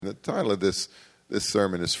The title of this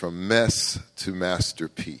sermon is From Mess to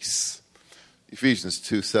Masterpiece, Ephesians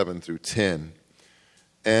 2:7 through 10.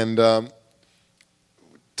 And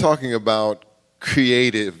talking about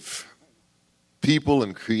creative people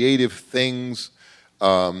and creative things.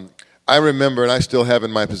 I remember, and I still have in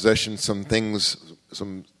my possession, some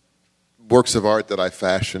works of art that I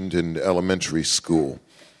fashioned in elementary school.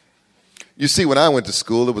 You see, when I went to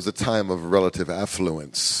school, it was a time of relative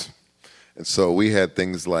affluence. And so we had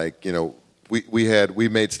things like, we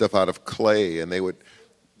made stuff out of clay, and do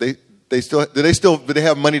they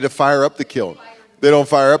have money to fire up the kiln? They don't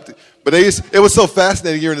fire up but it was so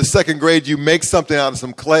fascinating. You're in the second grade, you make something out of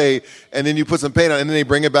some clay, and then you put some paint on it, and then they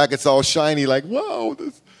bring it back, it's all shiny, like, whoa.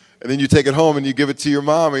 And then you take it home and you give it to your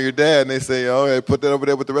mom or your dad, and they say, oh, hey, put that over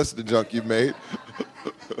there with the rest of the junk you've made.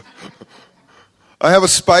 I have a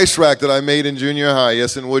spice rack that I made in junior high,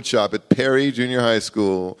 yes, in woodshop at Perry Junior High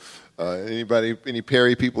School. Any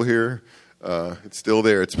Perry people here? It's still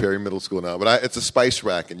there. It's Perry Middle School now. But it's a spice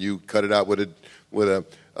rack, and you cut it out with a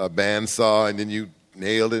bandsaw, and then you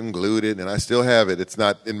nailed it and glued it, and I still have it. It's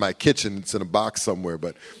not in my kitchen. It's in a box somewhere.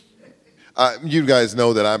 But you guys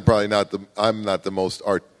know that I'm probably not the most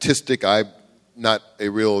artistic. I'm not a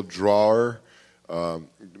real drawer. And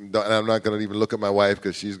I'm not going to even look at my wife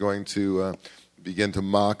because she's going to begin to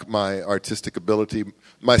mock my artistic ability.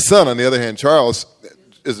 My son, on the other hand, Charles,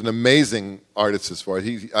 is an amazing artist as far as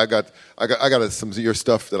I got some of your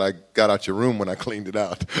stuff that I got out your room when I cleaned it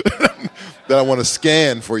out that I want to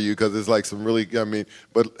scan for you because it's like some really,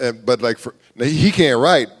 but like he can't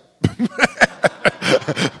write,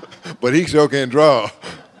 but he sure can draw.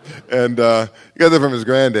 And he got that from his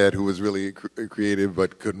granddad, who was really creative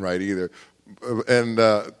but couldn't write either.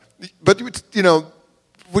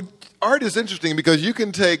 Art is interesting because you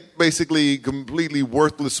can take basically completely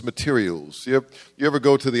worthless materials. You ever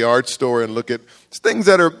go to the art store and look at things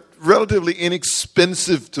that are relatively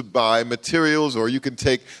inexpensive to buy materials, or you can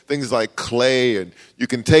take things like clay, and you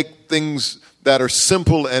can take things that are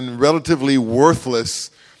simple and relatively worthless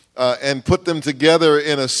and put them together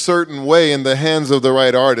in a certain way in the hands of the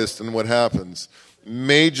right artist, and what happens?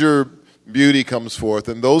 Major beauty comes forth,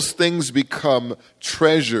 and those things become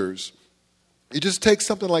treasures. You just take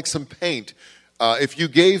something like some paint. If you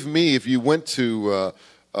went to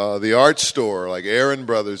the art store, like Aaron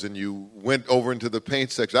Brothers, and you went over into the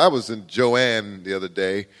paint section. I was in Joann the other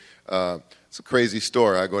day. It's a crazy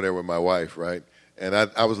store. I go there with my wife, right? And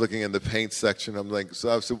I was looking in the paint section. I'm like,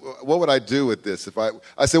 so I said, what would I do with this?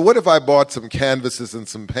 I said, what if I bought some canvases and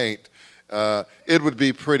some paint? It would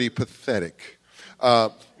be pretty pathetic.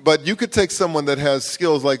 But you could take someone that has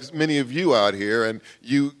skills like many of you out here, and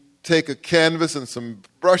you take a canvas and some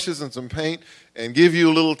brushes and some paint and give you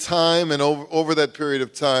a little time, and over that period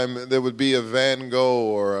of time there would be a Van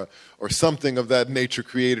Gogh or something of that nature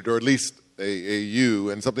created, or at least a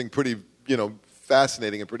you, and something pretty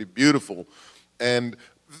fascinating and pretty beautiful. And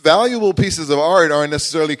valuable pieces of art aren't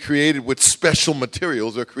necessarily created with special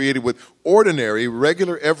materials. They're created with ordinary,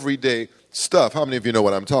 regular, everyday stuff. How many of you know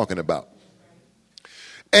what I'm talking about?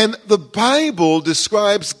 And the Bible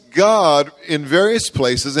describes God in various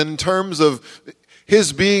places in terms of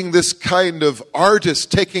his being this kind of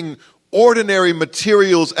artist, taking ordinary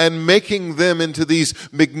materials and making them into these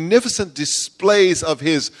magnificent displays of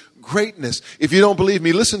his greatness. If you don't believe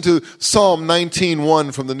me, listen to Psalm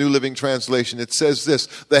 19:1 from the New Living Translation. It says this: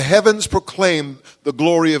 "The heavens proclaim the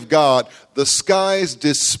glory of God. The skies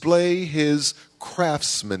display his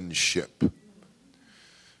craftsmanship."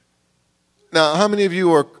 Now, how many of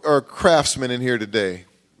you are craftsmen in here today?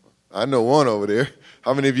 I know one over there.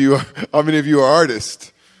 How many of you are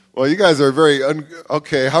artists? Well, you guys are very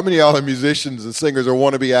okay. How many of y'all are musicians and singers or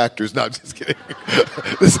wannabe actors? No, I'm just kidding.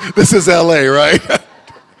 This is LA, right?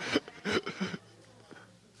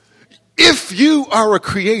 If you are a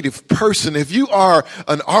creative person, if you are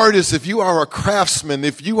an artist, if you are a craftsman,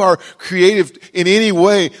 if you are creative in any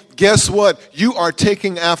way, guess what? You are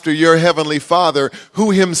taking after your Heavenly Father,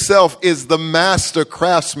 who himself is the master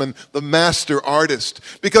craftsman, the master artist.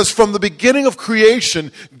 Because from the beginning of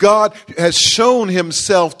creation, God has shown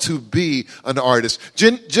himself to be an artist.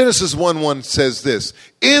 Genesis 1:1 says this: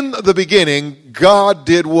 "In the beginning, God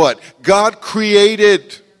did what? God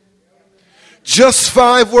created." Just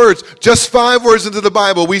 5 words into the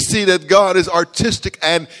Bible, we see that God is artistic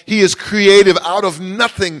and he is creative. Out of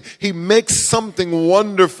nothing, he makes something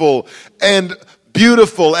wonderful and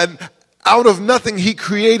beautiful, and out of nothing, he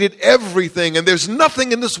created everything. And there's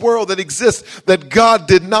nothing in this world that exists that God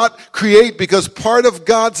did not create, because part of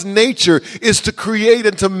God's nature is to create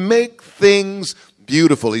and to make things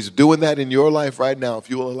beautiful. He's doing that in your life right now if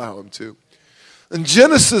you will allow him to. And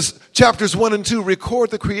Genesis chapters 1 and 2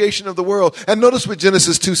 record the creation of the world. And notice what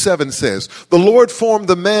Genesis 2:7 says. The Lord formed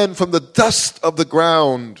the man from the dust of the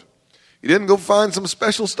ground. He didn't go find some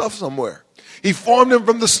special stuff somewhere. He formed him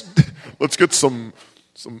from let's get some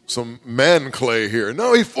man clay here.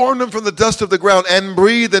 No, he formed him from the dust of the ground and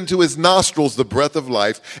breathed into his nostrils the breath of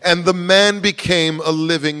life. And the man became a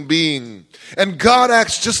living being. And God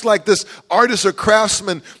acts just like this artist or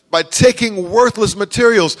craftsman by taking worthless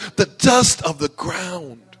materials, the dust of the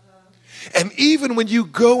ground. And even when you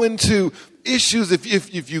go into issues,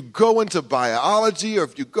 if you go into biology or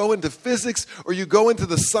if you go into physics or you go into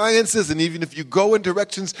the sciences, and even if you go in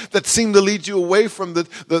directions that seem to lead you away from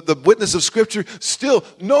the witness of Scripture, still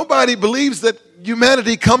nobody believes that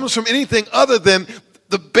humanity comes from anything other than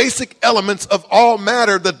the basic elements of all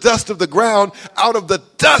matter, the dust of the ground. Out of the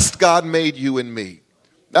dust God made you and me.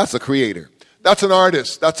 That's a creator. That's an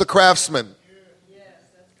artist. That's a craftsman.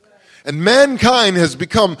 And mankind has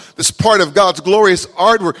become this part of God's glorious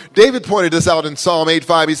artwork. David pointed this out in Psalm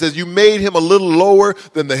 8:5. He says, you made him a little lower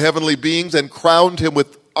than the heavenly beings and crowned him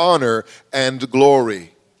with honor and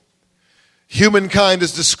glory. Humankind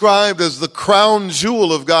is described as the crown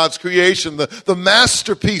jewel of God's creation, the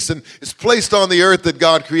masterpiece, and is placed on the earth that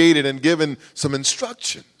God created and given some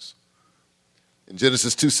instructions. In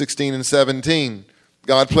Genesis 2:16 and 17,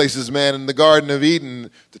 God places man in the Garden of Eden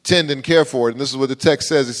to tend and care for it. And this is what the text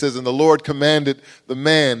says. It says, and the Lord commanded the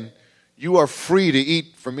man, you are free to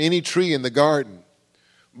eat from any tree in the garden,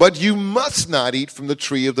 but you must not eat from the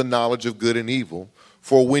tree of the knowledge of good and evil,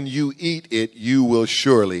 for when you eat it, you will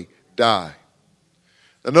surely die.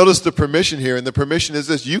 Now notice the permission here, and the permission is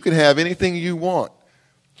this: you can have anything you want,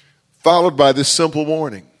 followed by this simple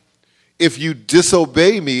warning. If you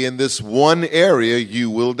disobey me in this one area, you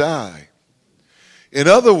will die. In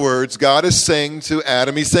other words, God is saying to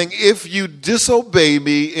Adam, he's saying, if you disobey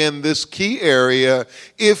me in this key area,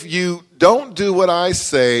 if you don't do what I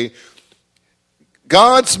say,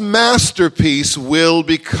 God's masterpiece will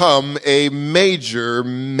become a major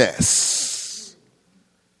mess.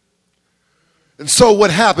 And so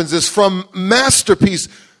what happens is, from masterpiece,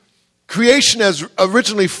 creation as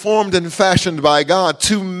originally formed and fashioned by God,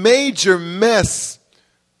 to major mess,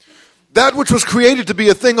 that which was created to be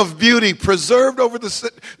a thing of beauty, preserved over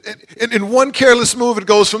the... In one careless move, it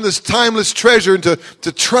goes from this timeless treasure into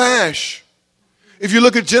trash. If you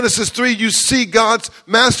look at Genesis 3, you see God's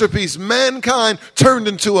masterpiece, mankind, turned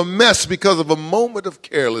into a mess because of a moment of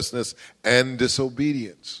carelessness and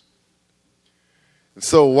disobedience. And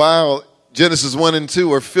so while Genesis 1 and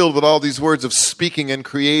 2 are filled with all these words of speaking and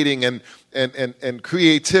creating and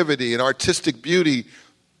creativity and artistic beauty,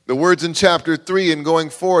 the words in chapter 3 and going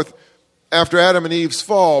forth after Adam and Eve's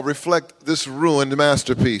fall reflect this ruined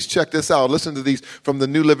masterpiece. Check this out. Listen to these from the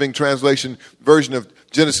New Living Translation version of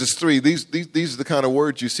Genesis 3. These are the kind of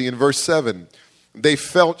words you see in verse 7. They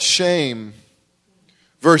felt shame.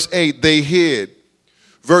 Verse 8, they hid.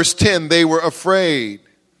 Verse 10, they were afraid.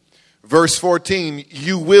 Verse 14,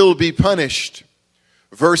 you will be punished.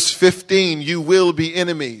 Verse 15, you will be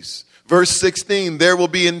enemies. Verse 16, there will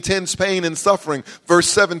be intense pain and suffering. Verse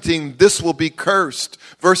 17, this will be cursed.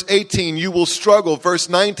 Verse 18, you will struggle. Verse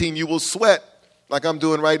 19, you will sweat, like I'm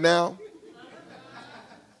doing right now.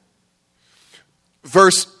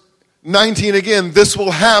 Verse 19 again, this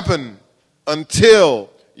will happen until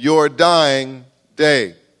your dying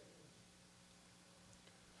day.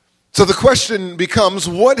 So the question becomes,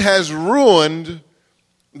 what has ruined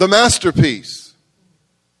the masterpiece?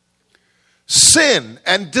 Sin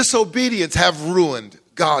and disobedience have ruined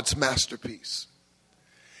God's masterpiece.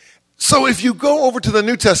 So if you go over to the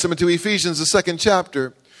New Testament, to Ephesians, the 2nd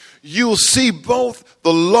chapter, you'll see both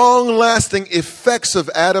the long-lasting effects of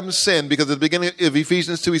Adam's sin, because at the beginning of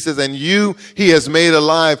Ephesians 2, he says, and you he has made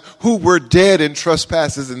alive who were dead in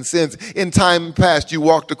trespasses and sins. In time past, you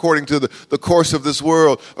walked according to the course of this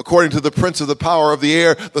world, according to the prince of the power of the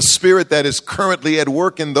air, the spirit that is currently at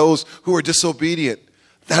work in those who are disobedient.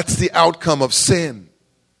 That's the outcome of sin.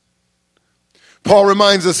 Paul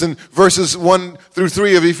reminds us in verses 1 through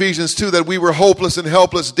 3 of Ephesians 2 that we were hopeless and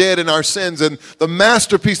helpless, dead in our sins, and the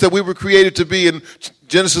masterpiece that we were created to be in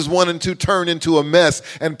Genesis 1 and 2 turned into a mess.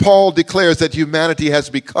 And Paul declares that humanity has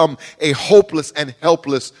become a hopeless and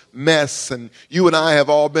helpless mess, and you and I have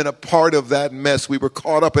all been a part of that mess. We were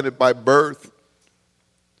caught up in it by birth.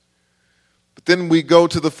 But then we go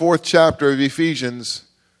to the 4th chapter of Ephesians,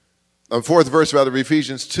 the 4th verse rather, of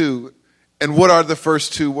Ephesians 2, and what are the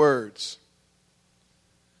first two words?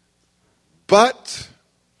 But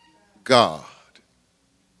God.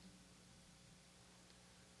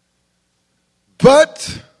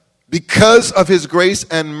 But because of his grace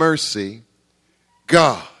and mercy,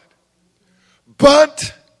 God.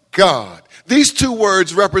 But God. These two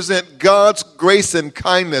words represent God's grace and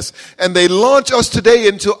kindness, and they launch us today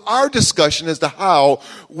into our discussion as to how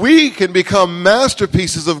we can become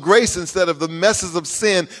masterpieces of grace instead of the messes of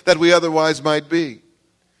sin that we otherwise might be.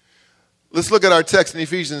 Let's look at our text in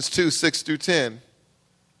Ephesians 2, 6 through 10.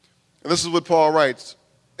 And this is what Paul writes.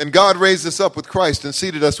 And God raised us up with Christ and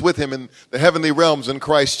seated us with him in the heavenly realms in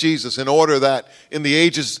Christ Jesus, in order that in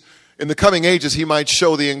the coming ages he might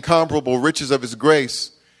show the incomparable riches of his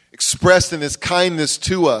grace, expressed in his kindness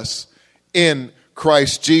to us in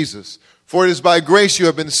Christ Jesus. For it is by grace you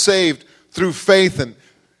have been saved through faith, and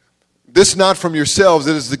this not from yourselves,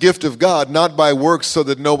 it is the gift of God, not by works, so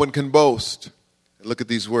that no one can boast. And look at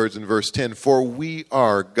these words in verse 10. For we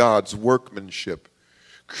are God's workmanship,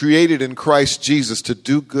 created in Christ Jesus to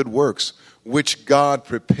do good works, which God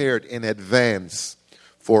prepared in advance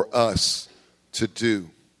for us to do.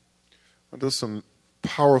 Well, those are some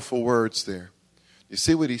powerful words there. You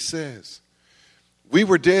see what he says? We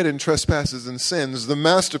were dead in trespasses and sins. The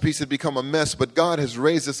masterpiece had become a mess, but God has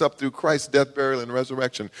raised us up through Christ's death, burial, and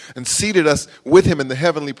resurrection, and seated us with him in the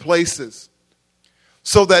heavenly places,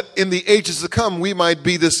 so that in the ages to come we might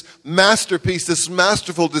be this masterpiece, this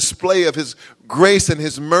masterful display of his grace and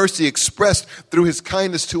his mercy expressed through his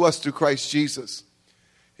kindness to us through Christ Jesus.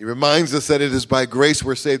 He reminds us that it is by grace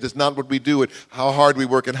we're saved. It's not what we do, it how hard we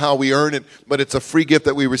work and how we earn it, but it's a free gift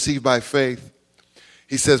that we receive by faith.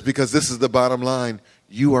 He says, because this is the bottom line,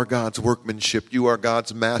 you are God's workmanship, you are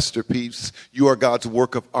God's masterpiece, you are God's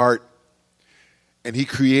work of art, and he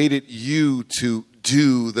created you to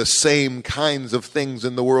do the same kinds of things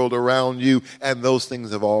in the world around you, and those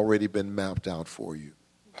things have already been mapped out for you.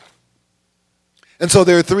 And so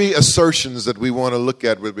there are three assertions that we want to look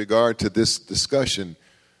at with regard to this discussion.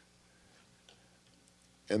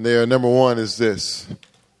 And there, number one is this: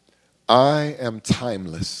 I am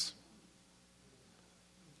timeless.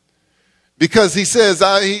 Because he says,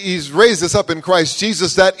 he's raised us up in Christ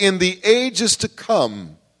Jesus, that in the ages to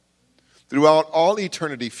come, throughout all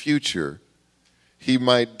eternity future, he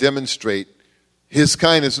might demonstrate his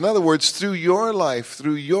kindness. In other words, through your life,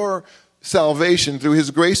 through your salvation, through his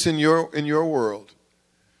grace in your world,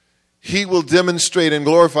 he will demonstrate and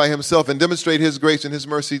glorify himself and demonstrate his grace and his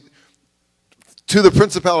mercy to the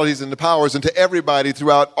principalities and the powers and to everybody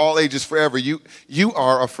throughout all ages forever. You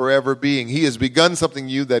are a forever being. He has begun something in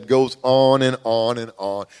you that goes on and on and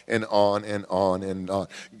on and on and on and on.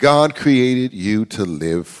 God created you to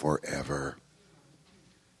live forever.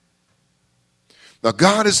 Now,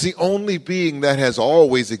 God is the only being that has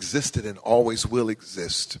always existed and always will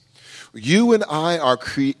exist. You and I are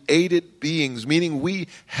created beings, meaning we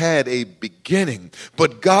had a beginning.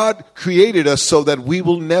 But God created us so that we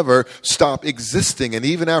will never stop existing. And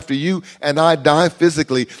even after you and I die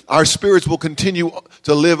physically, our spirits will continue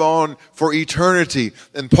to live on for eternity.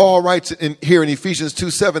 And Paul writes here in Ephesians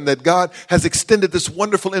 2:7 that God has extended this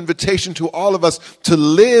wonderful invitation to all of us to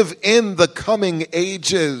live in the coming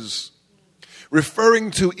ages,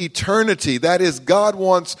 referring to eternity. That is, God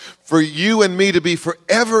wants for you and me to be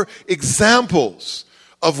forever examples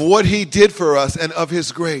of what he did for us and of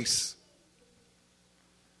his grace.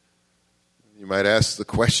 You might ask the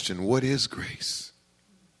question, what is grace?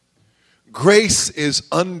 Grace is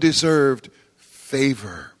undeserved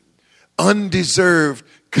favor, undeserved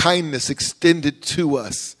kindness extended to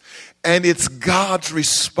us, and it's God's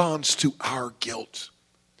response to our guilt.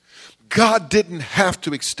 God didn't have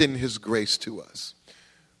to extend his grace to us.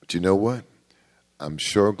 But you know what? I'm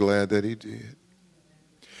sure glad that he did.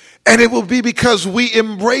 And it will be because we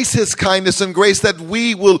embrace his kindness and grace that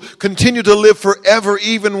we will continue to live forever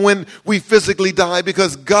even when we physically die,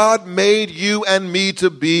 because God made you and me to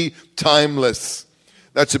be timeless.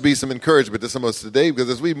 That should be some encouragement to some of us today, because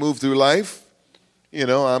as we move through life, you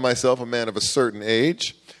know, I myself, a man of a certain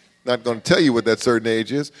age, not going to tell you what that certain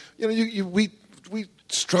age is. You know, we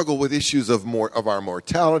struggle with issues of our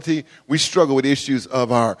mortality. We struggle with issues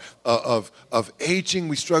of our of aging.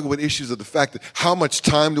 We struggle with issues of the fact that how much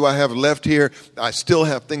time do I have left here? I still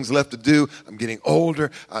have things left to do. I'm getting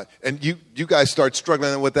older, and you guys start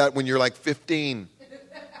struggling with that when you're like 15.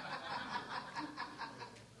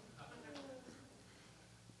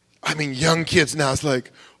 I mean, young kids now, it's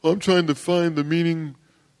like, I'm trying to find the meaning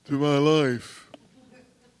to my life.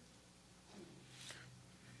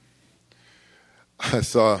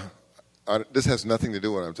 This has nothing to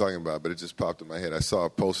do with what I'm talking about, but it just popped in my head. I saw a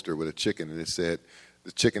poster with a chicken, and it said,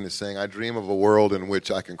 the chicken is saying, I dream of a world in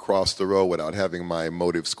which I can cross the road without having my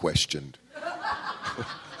motives questioned.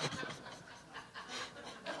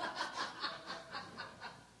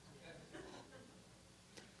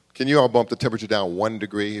 Can you all bump the temperature down 1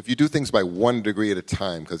 degree? If you do things by 1 degree at a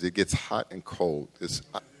time, because it gets hot and cold.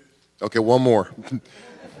 Okay, one more.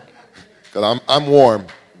 Because I'm warm,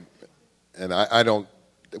 and I don't,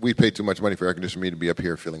 we pay too much money for air conditioning for me to be up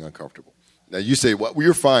here feeling uncomfortable. Now, you say, well,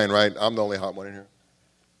 you're fine, right? I'm the only hot one in here.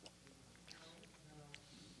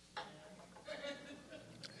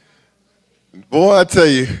 Boy, I tell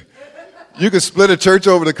you, you can split a church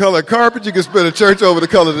over the color of carpet. You can split a church over the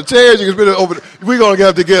color of the chairs. You can split it over. We're going to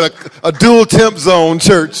have to get a dual temp zone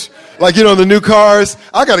church. Like, the new cars.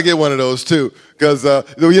 I got to get one of those, too. Because,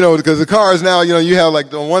 because the cars now, you have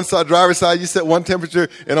like on one side, driver's side, you set one temperature.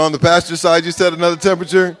 And on the passenger side, you set another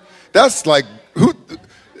temperature. That's like, did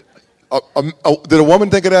a woman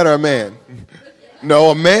think of that or a man?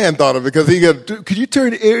 No, a man thought of it because could you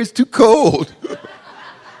turn the air? It's too cold.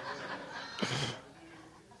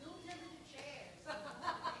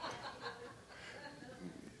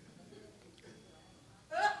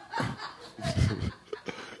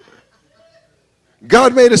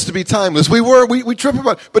 God made us to be timeless. We trip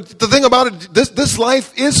about it. But the thing about it, this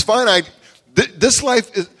life is finite. This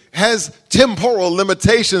life has temporal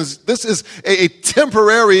limitations. This is a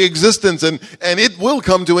temporary existence, and it will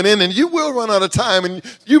come to an end, and you will run out of time, and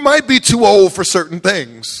you might be too old for certain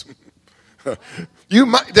things.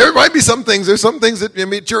 There might be some things. There's some things that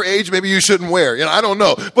at your age maybe you shouldn't wear. I don't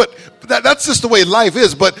know. But that's just the way life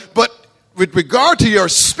is. But with regard to your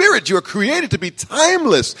spirit, you are created to be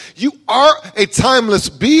timeless. You are a timeless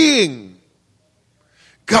being.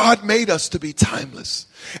 God made us to be timeless.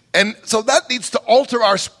 And so that needs to alter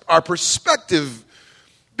our perspective,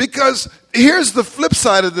 because here's the flip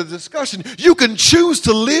side of the discussion. You can choose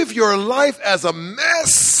to live your life as a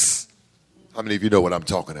mess. How many of you know what I'm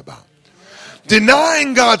talking about?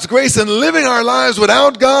 Denying God's grace and living our lives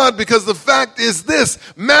without God, because the fact is this: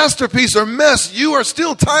 masterpiece or mess, you are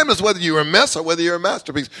still timeless. Whether you're a mess or whether you're a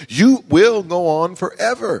masterpiece, you will go on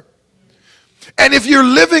forever. And if you're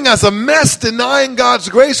living as a mess, denying God's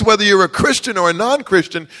grace, whether you're a Christian or a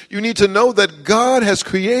non-Christian, you need to know that God has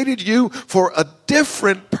created you for a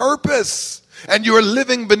different purpose, and you're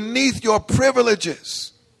living beneath your privileges.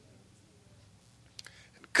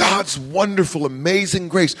 God's wonderful, amazing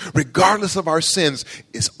grace, regardless of our sins,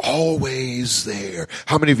 is always there.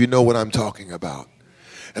 How many of you know what I'm talking about?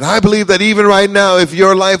 And I believe that even right now, if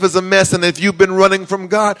your life is a mess and if you've been running from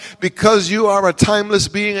God, because you are a timeless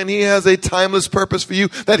being and He has a timeless purpose for you,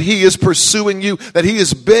 that He is pursuing you, that He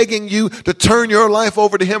is begging you to turn your life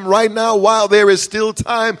over to Him right now while there is still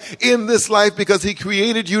time in this life, because He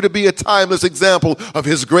created you to be a timeless example of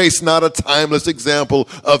His grace, not a timeless example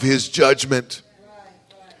of His judgment.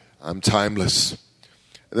 I'm timeless.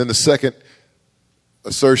 And then the second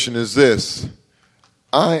assertion is this: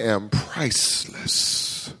 I am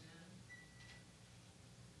priceless.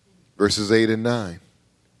 Verses 8 and 9.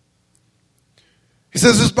 He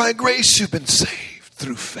says, it's by grace you've been saved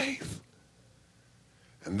through faith.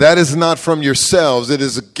 And that is not from yourselves. It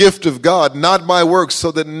is a gift of God, not by works,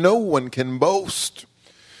 so that no one can boast.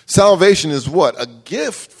 Salvation is what? A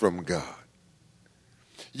gift from God.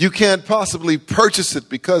 You can't possibly purchase it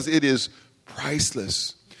because it is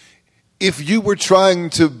priceless. If you were trying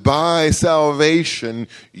to buy salvation,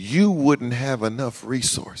 you wouldn't have enough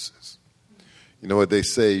resources. You know what they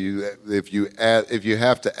say? If you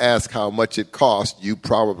have to ask how much it costs, you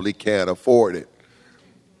probably can't afford it.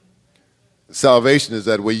 Salvation is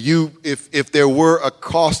that way. If there were a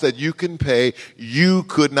cost that you can pay, you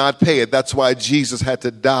could not pay it. That's why Jesus had to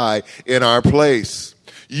die in our place.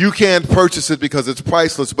 You can't purchase it because it's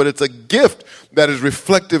priceless, but it's a gift that is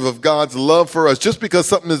reflective of God's love for us. Just because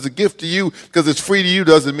something is a gift to you, because it's free to you,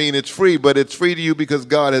 doesn't mean it's free, but it's free to you because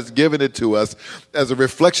God has given it to us as a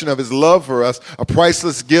reflection of His love for us, a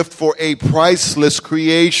priceless gift for a priceless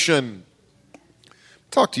creation.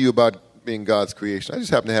 Talk to you about being God's creation. I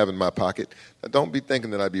just happen to have it in my pocket. Now, don't be thinking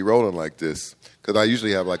that I'd be rolling like this, because I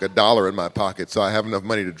usually have like $1 in my pocket, so I have enough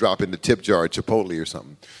money to drop in the tip jar at Chipotle or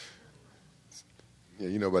something. Yeah,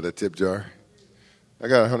 you know about that tip jar. I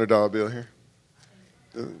got a $100 bill here.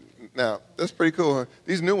 Now, that's pretty cool, huh?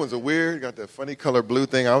 These new ones are weird. Got that funny color blue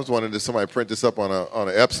thing. I was wondering if somebody print this up on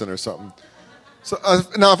an Epson or something. So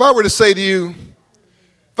now, if I were to say to you,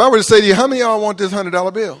 how many of y'all want this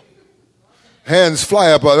 $100 bill? Hands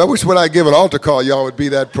fly up. I wish when I give an altar call, y'all would be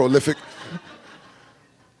that prolific.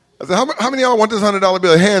 I said, how many of y'all want this $100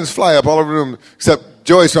 bill? Hands fly up all over the room, except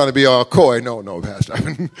Joy's trying to be all coy. No, Pastor.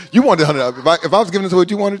 You want the $100. If I was giving it to you,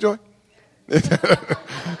 would you want it, Joy?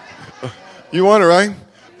 You want it, right?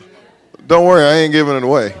 Don't worry, I ain't giving it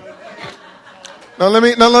away. Now let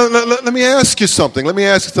me ask you something. I'm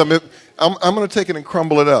going to take it and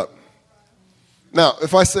crumble it up. Now,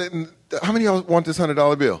 if I say, how many of y'all want this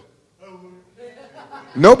 $100 bill?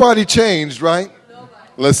 Nobody changed, right?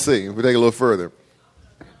 Let's see. We take a little further.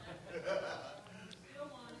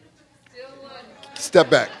 Step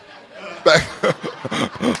back. Back.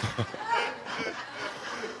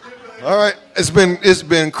 All right. It's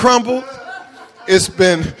been crumbled. It's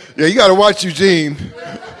been, you got to watch Eugene.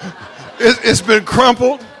 It's been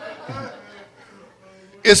crumpled.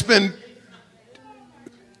 It's been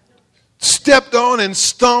stepped on and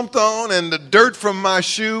stomped on, and the dirt from my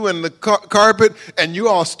shoe and the carpet, and you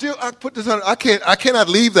all still, I put this on, I cannot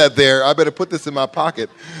leave that there. I better put this in my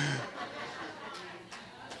pocket.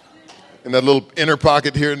 In that little inner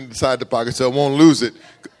pocket here inside the pocket so I won't lose it.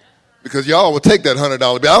 Because y'all will take that $100 bill.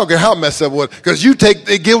 I don't care how messed up it was. Because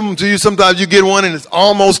they give them to you. Sometimes you get one and it's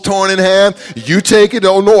almost torn in half. You take it.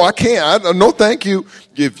 Oh, no, I can't. No, thank you.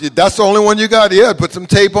 If that's the only one you got, yeah, put some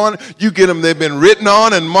tape on it. You get them. They've been written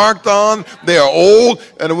on and marked on. They are old.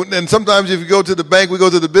 And sometimes if you go to the bank, we go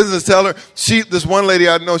to the business teller. This one lady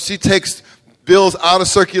I know, she takes bills out of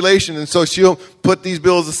circulation. And so she'll put these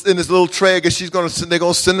bills in this little tray. I guess they're going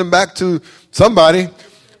to send them back to somebody.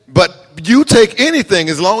 But you take anything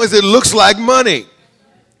as long as it looks like money.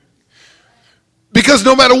 Because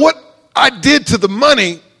no matter what I did to the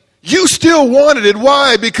money, you still wanted it.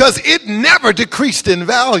 Why? Because it never decreased in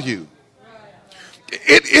value.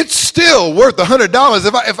 It's still worth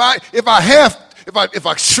 $100. If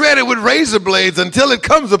I shred it with razor blades until it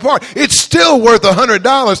comes apart, it's still worth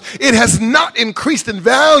 $100. It has not increased in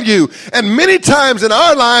value. And many times in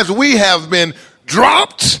our lives, we have been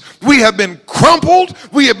dropped, we have been crumpled,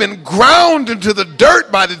 we have been ground into the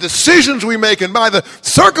dirt by the decisions we make and by the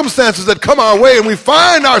circumstances that come our way, and we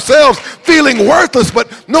find ourselves feeling worthless.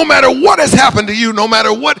 But no matter what has happened to you, no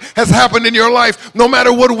matter what has happened in your life, no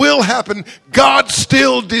matter what will happen, God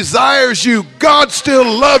still desires you. God still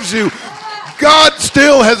loves you. God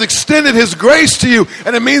still has extended his grace to you,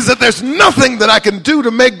 and it means that there's nothing that I can do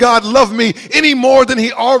to make God love me any more than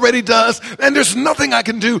he already does, and there's nothing I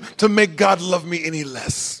can do to make God love me any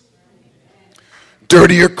less.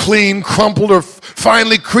 Dirty or clean, crumpled or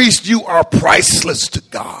finely creased, you are priceless to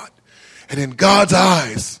God. And in God's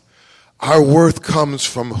eyes, our worth comes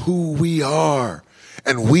from who we are,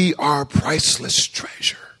 and we are priceless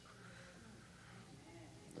treasure.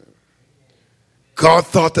 God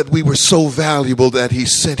thought that we were so valuable that he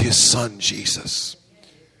sent his son, Jesus.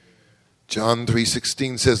 John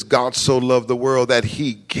 3:16 says, God so loved the world that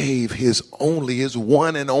he gave his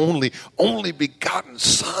one and only begotten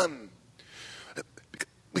son.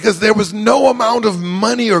 Because there was no amount of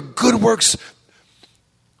money or good works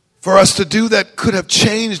for us to do that could have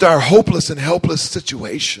changed our hopeless and helpless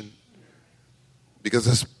situation. Because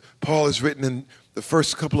as Paul has written in the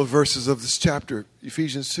first couple of verses of this chapter,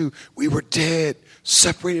 Ephesians 2, we were dead,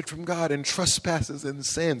 separated from God in trespasses and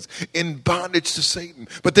sins, in bondage to Satan.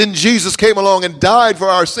 But then Jesus came along and died for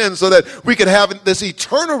our sins so that we could have this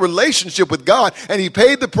eternal relationship with God. And he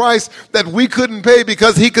paid the price that we couldn't pay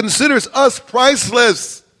because he considers us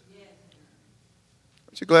priceless.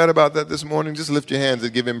 Aren't you glad about that this morning? Just lift your hands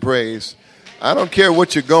and give him praise. I don't care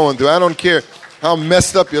what you're going through. I don't care how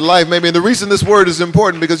messed up your life may be. And the reason this word is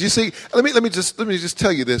important, because you see, let me just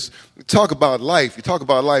tell you this. You talk about life.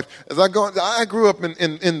 As I grew up in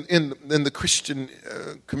the Christian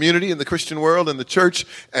community, in the Christian world, in the church,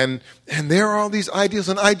 and there are all these ideals,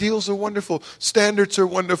 and ideals are wonderful. Standards are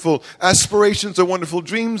wonderful. Aspirations are wonderful.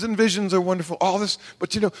 Dreams and visions are wonderful. All this,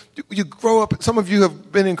 but you grow up. Some of you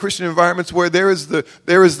have been in Christian environments where there is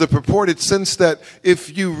the purported sense that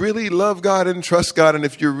if you really love God and trust God, and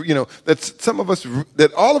if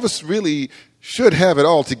that all of us really should have it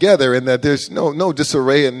all together, and that there's no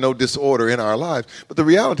disarray and no disorder in our lives. But the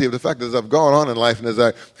reality of the fact is, as I've gone on in life, and as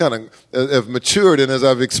I kind of have matured, and as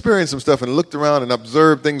I've experienced some stuff and looked around and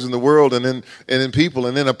observed things in the world and in people,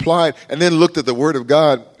 and then applied, and then looked at the Word of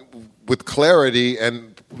God with clarity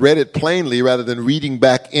and read it plainly rather than reading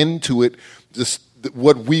back into it just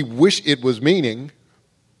what we wish it was meaning.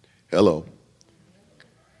 Hello.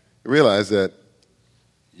 You realize that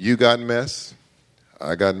you got mess,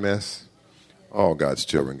 I got mess. All God's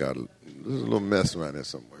children got there's a little mess around there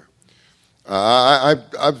somewhere.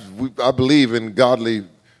 I believe in godly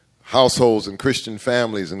households and Christian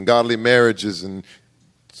families and godly marriages and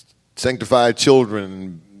sanctified children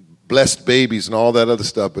and blessed babies and all that other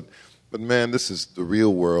stuff. But man, this is the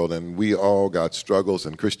real world, and we all got struggles,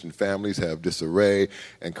 and Christian families have disarray,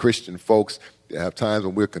 and Christian folks, there have times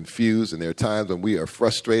when we're confused, and there are times when we are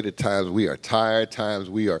frustrated, times we are tired, times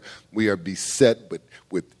we are beset with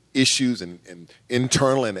issues and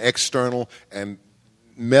internal and external, and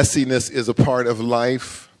messiness is a part of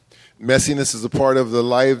life. Messiness is a part of the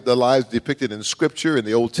lives depicted in Scripture, in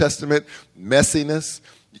the Old Testament. Messiness.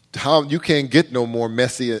 How you can't get no more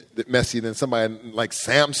messy than somebody like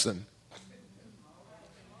Samson.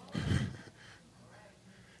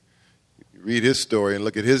 Read his story and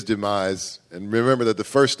look at his demise, and remember that the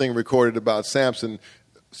first thing recorded about Samson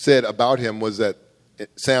said about him was that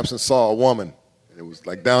Samson saw a woman. It was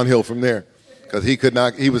like downhill from there, because he could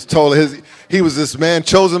not. He was told he was this man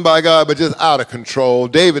chosen by God, but just out of control.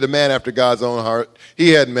 David, a man after God's own heart, he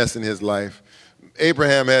had mess in his life.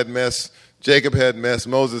 Abraham had mess. Jacob had mess.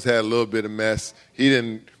 Moses had a little bit of mess. He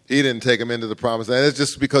didn't take him into the promised land. It's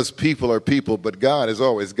just because people are people, but God is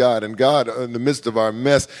always God. And God, in the midst of our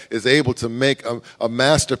mess, is able to make a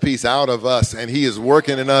masterpiece out of us. And he is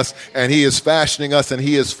working in us, and he is fashioning us, and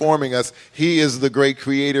he is forming us. He is the great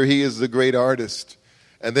creator. He is the great artist.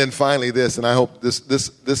 And then finally this, and I hope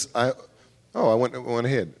I went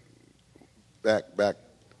ahead. Back.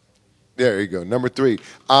 There you go. Number 3,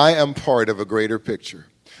 I am part of a greater picture.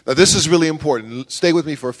 Now, this is really important. Stay with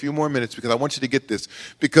me for a few more minutes, because I want you to get this.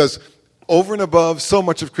 Because over and above so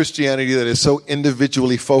much of Christianity that is so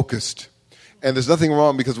individually focused, and there's nothing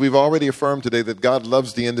wrong, because we've already affirmed today that God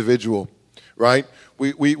loves the individual, right?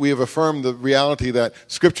 We have affirmed the reality that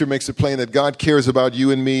Scripture makes it plain that God cares about you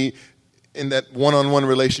and me in that one-on-one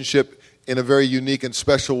relationship in a very unique and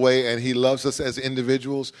special way, and he loves us as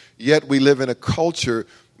individuals. Yet we live in a culture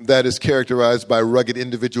that is characterized by rugged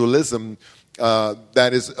individualism. That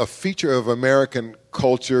is a feature of American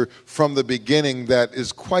culture from the beginning that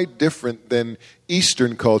is quite different than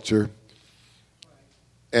Eastern culture.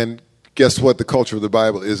 And guess what? The culture of the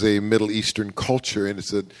Bible is a Middle Eastern culture, and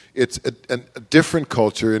it's a different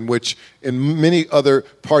culture in which, in many other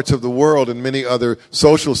parts of the world, in many other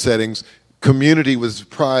social settings, community was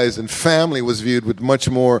prized and family was viewed with much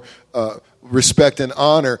more respect and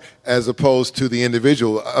honor as opposed to the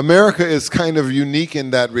individual. America is kind of unique in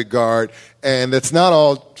that regard, and it's not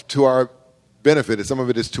all to our benefit. Some of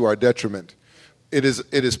it is to our detriment. It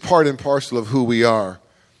is part and parcel of who we are.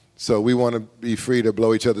 So we want to be free to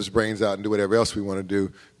blow each other's brains out and do whatever else we want to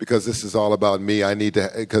do, because this is all about me.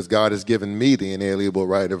 Because God has given me the inalienable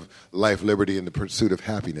right of life, liberty, and the pursuit of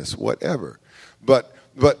happiness, whatever. But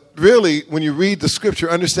really, when you read the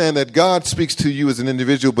Scripture, understand that God speaks to you as an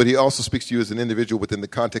individual, but he also speaks to you as an individual within the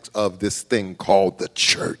context of this thing called the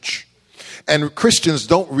church. And Christians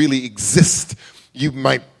don't really exist. You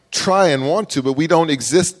might try and want to, but we don't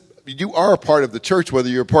exist. You are a part of the church, whether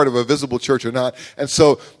you're a part of a visible church or not. And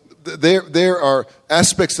so there are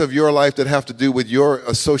aspects of your life that have to do with your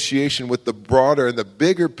association with the broader and the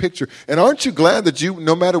bigger picture. And aren't you glad that you,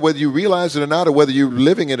 no matter whether you realize it or not, or whether you're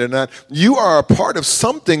living it or not, you are a part of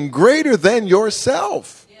something greater than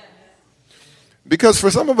yourself? Because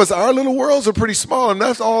for some of us, our little worlds are pretty small, and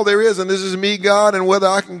that's all there is. And this is me, God, and whether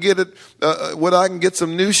I can get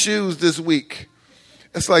some new shoes this week.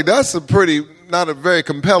 It's like, that's not a very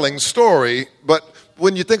compelling story, but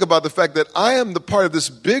when you think about the fact that I am the part of this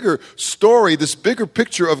bigger story, this bigger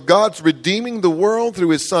picture of God's redeeming the world through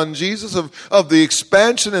his son Jesus, of the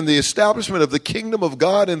expansion and the establishment of the kingdom of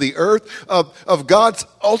God in the earth, of God's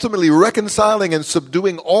ultimately reconciling and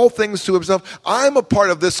subduing all things to himself, I'm a part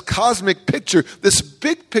of this cosmic picture, this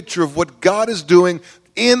big picture of what God is doing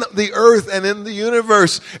in the earth and in the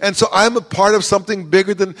universe. And so I'm a part of something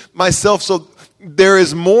bigger than myself. So there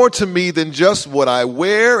is more to me than just what I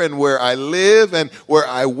wear and where I live and where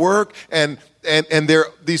I work. And there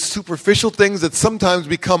are these superficial things that sometimes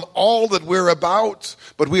become all that we're about.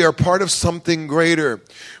 But we are part of something greater.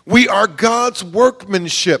 We are God's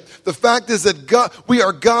workmanship. The fact is that we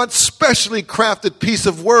are God's specially crafted piece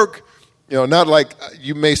of work. You know, not like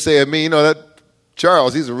you may say of me, that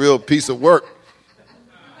Charles, he's a real piece of work.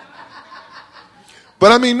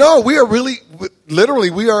 But I mean, no, we are really, literally,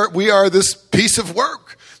 we are this piece of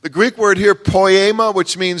work. The Greek word here, poema,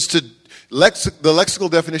 which means the lexical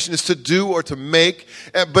definition is to do or to make.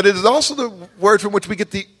 But it is also the word from which we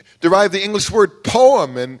derive the English word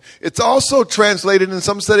poem. And it's also translated in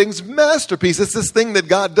some settings masterpiece. It's this thing that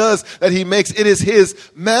God does, that he makes. It is his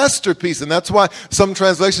masterpiece. And that's why some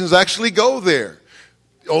translations actually go there.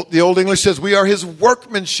 The Old English says we are his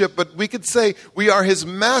workmanship, but we could say we are his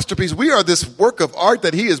masterpiece. We are this work of art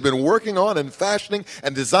that he has been working on and fashioning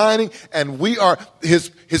and designing, and we are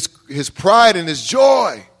his pride and his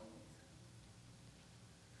joy.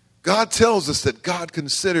 God tells us that God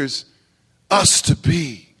considers us to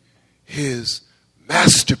be his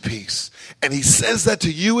masterpiece. And he says that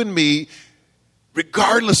to you and me,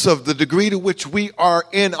 regardless of the degree to which we are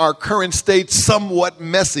in our current state somewhat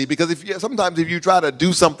messy. Because sometimes if you try to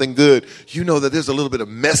do something good, you know that there's a little bit of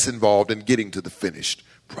mess involved in getting to the finished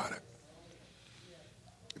product.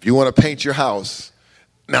 If you want to paint your house,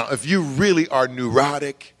 now if you really are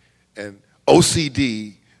neurotic and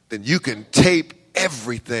OCD then you can tape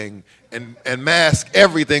everything and mask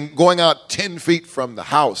everything going out 10 feet from the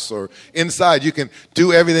house or inside. You can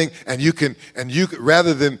do everything, and you can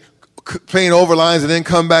rather than paint over lines and then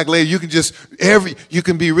come back later, you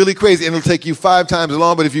can be really crazy, and it'll take you 5 times as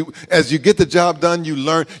long. But as you get the job done,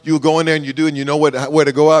 you'll go in there and you do, and you know where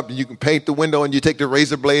to go up, and you can paint the window, and you take the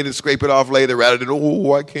razor blade and scrape it off later, rather than, I don't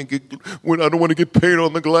want to get paint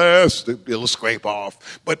on the glass. It'll scrape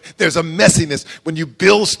off. But there's a messiness. When you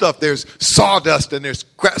build stuff, there's sawdust, and there's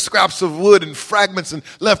scraps of wood and fragments and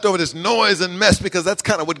leftover. There's noise and mess, because that's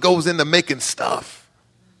kind of what goes into making stuff.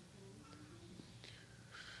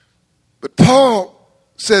 But Paul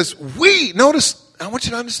says, notice, I want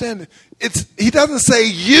you to understand, he doesn't say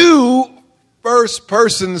you, first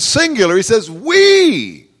person singular. He says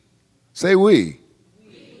we. Say we.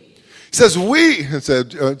 He says we.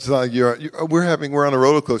 It's like we're on a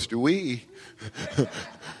roller coaster. We.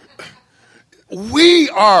 We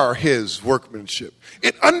are his workmanship.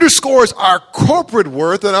 It underscores our corporate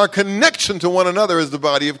worth and our connection to one another as the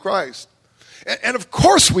body of Christ. And of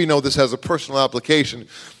course we know this has a personal application.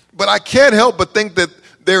 But I can't help but think that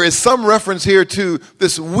there is some reference here to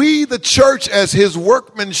this, we, the church, as his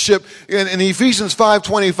workmanship. In Ephesians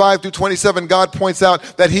 5:25 through 27, God points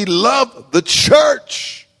out that he loved the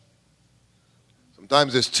church.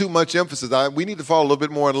 Sometimes there's too much emphasis. We need to fall a little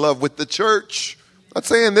bit more in love with the church. I'm not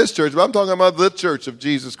saying this church, but I'm talking about the church of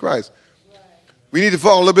Jesus Christ. We need to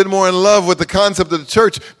fall a little bit more in love with the concept of the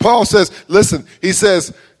church. Paul says, listen, he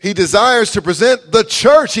says, he desires to present the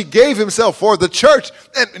church. He gave himself for the church.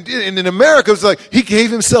 And in America, it's like, he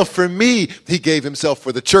gave himself for me. He gave himself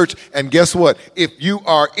for the church. And guess what? If you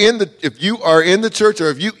are in the church, or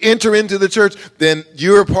if you enter into the church, then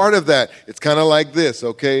you're a part of that. It's kind of like this,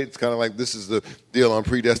 okay? It's kind of like, this is the deal on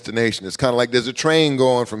predestination. It's kind of like there's a train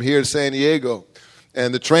going from here to San Diego.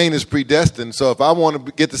 And the train is predestined. So if I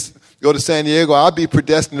want to go to San Diego, I'll be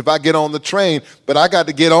predestined if I get on the train. But I got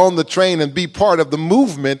to get on the train and be part of the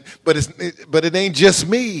movement. But it ain't just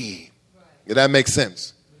me. If that makes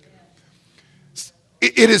sense.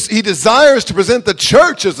 He desires to present the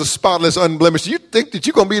church as a spotless, unblemished. You think that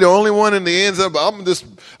you're going to be the only one in the ends of,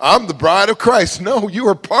 I'm the bride of Christ. No, you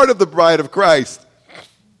are part of the bride of Christ.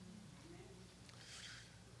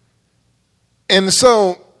 And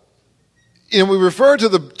so, we refer to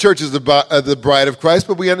the church as the bride of Christ,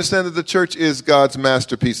 but we understand that the church is God's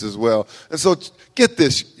masterpiece as well. And so get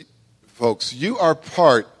this, folks. You are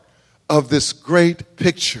part of this great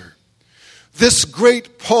picture, this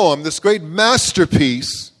great poem, this great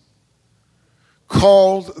masterpiece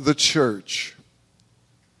called the church.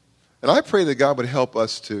 And I pray that God would help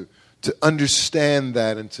us to understand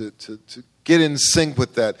that and to get in sync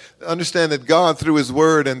with that. Understand that God, through his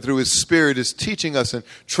word and through his spirit, is teaching us and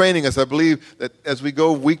training us. I believe that as we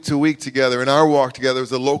go week to week together in our walk together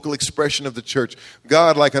as a local expression of the church,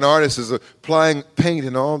 God, like an artist, is applying paint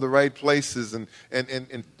in all the right places and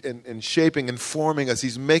shaping and forming us.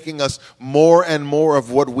 He's making us more and more of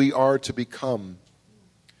what we are to become.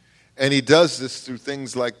 And he does this through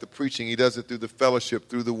things like the preaching. He does it through the fellowship,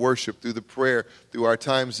 through the worship, through the prayer, through our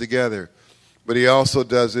times together. But he also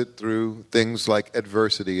does it through things like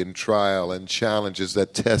adversity and trial and challenges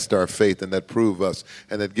that test our faith and that prove us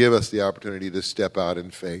and that give us the opportunity to step out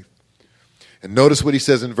in faith. And notice what he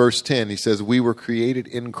says in verse 10. He says, we were created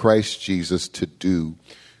in Christ Jesus to do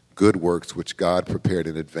good works which God prepared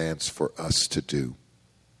in advance for us to do.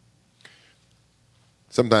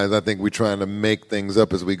 Sometimes I think we're trying to make things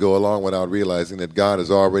up as we go along without realizing that God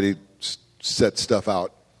has already set stuff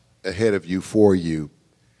out ahead of you for you.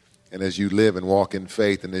 And as you live and walk in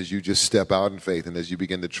faith, and as you just step out in faith, and as you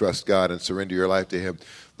begin to trust God and surrender your life to him,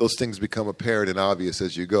 those things become apparent and obvious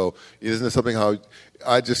as you go. Isn't it something how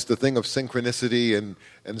the thing of synchronicity and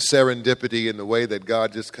serendipity and the way that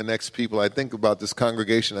God just connects people. I think about this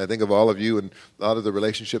congregation. I think of all of you and a lot of the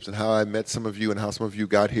relationships and how I met some of you and how some of you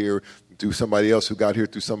got here through somebody else who got here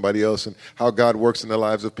through somebody else, and how God works in the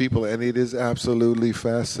lives of people. And it is absolutely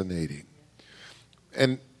fascinating.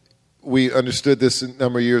 And we understood this a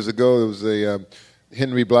number of years ago. There was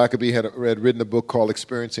Henry Blackaby had written a book called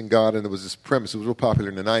Experiencing God, and there was this premise. It was real popular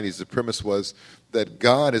in the 90s. The premise was that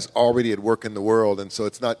God is already at work in the world, and so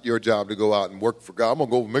it's not your job to go out and work for God. I'm going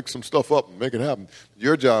to go make some stuff up and make it happen.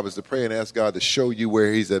 Your job is to pray and ask God to show you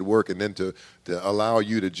where he's at work, and then to to allow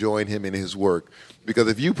you to join him in his work. Because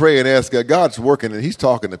if you pray and ask God, God's working and he's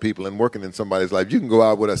talking to people and working in somebody's life. You can go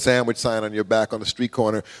out with a sandwich sign on your back on the street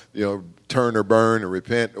corner, turn or burn or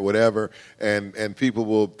repent or whatever, and people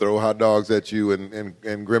will throw hot dogs at you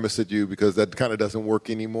and grimace at you because that kind of doesn't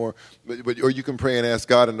work anymore. Or you can pray and ask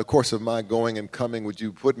God, in the course of my going and coming, would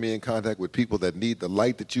you put me in contact with people that need the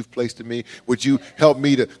light that you've placed in me? Would you help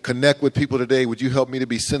me to connect with people today? Would you help me to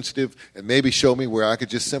be sensitive and maybe show me where I could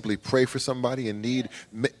just simply pray for somebody in need?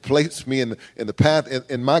 Place me in the path,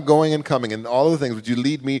 in my going and coming, and all of the things. Would you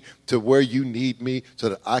lead me to where you need me so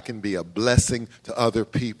that I can be a blessing to other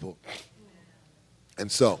people?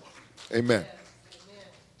 And so, amen.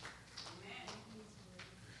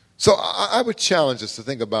 So I would challenge us to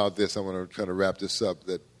think about this. I want to try to wrap this up,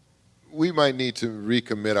 that we might need to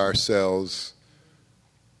recommit ourselves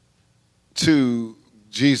to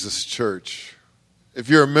Jesus Church. If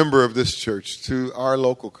you're a member of this church, to our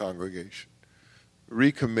local congregation,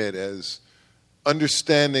 recommit as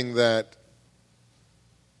understanding that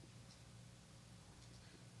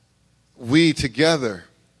we together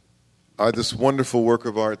are this wonderful work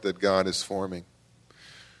of art that God is forming.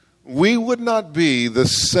 We would not be the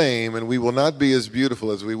same, and we will not be as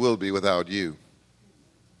beautiful as we will be without you,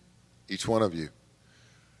 each one of you.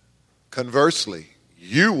 Conversely,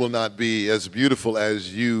 you will not be as beautiful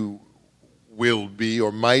as you will be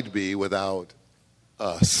or might be without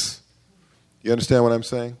us. You understand what I'm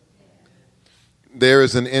saying? There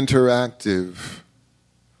is an interactive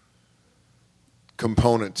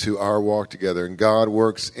component to our walk together, and God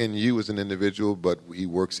works in you as an individual, but he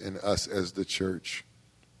works in us as the church.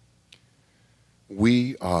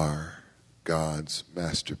 We are God's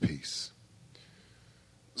masterpiece.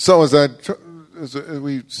 So as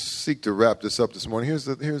we seek to wrap this up this morning, here's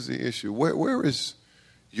the issue. Where is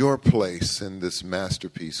your place in this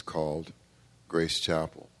masterpiece called Grace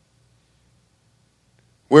Chapel?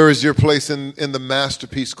 Where is your place in the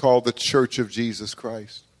masterpiece called the Church of Jesus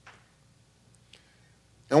Christ?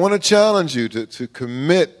 I want to challenge you to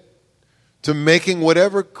commit to making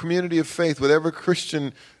whatever community of faith, whatever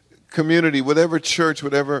Christian community, whatever church,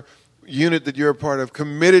 whatever unit that you're a part of,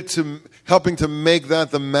 committed to helping to make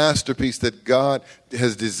that the masterpiece that God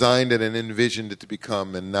has designed it and envisioned it to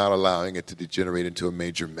become, and not allowing it to degenerate into a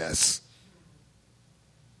major mess.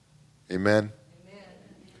 Amen? Amen.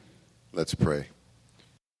 Let's pray.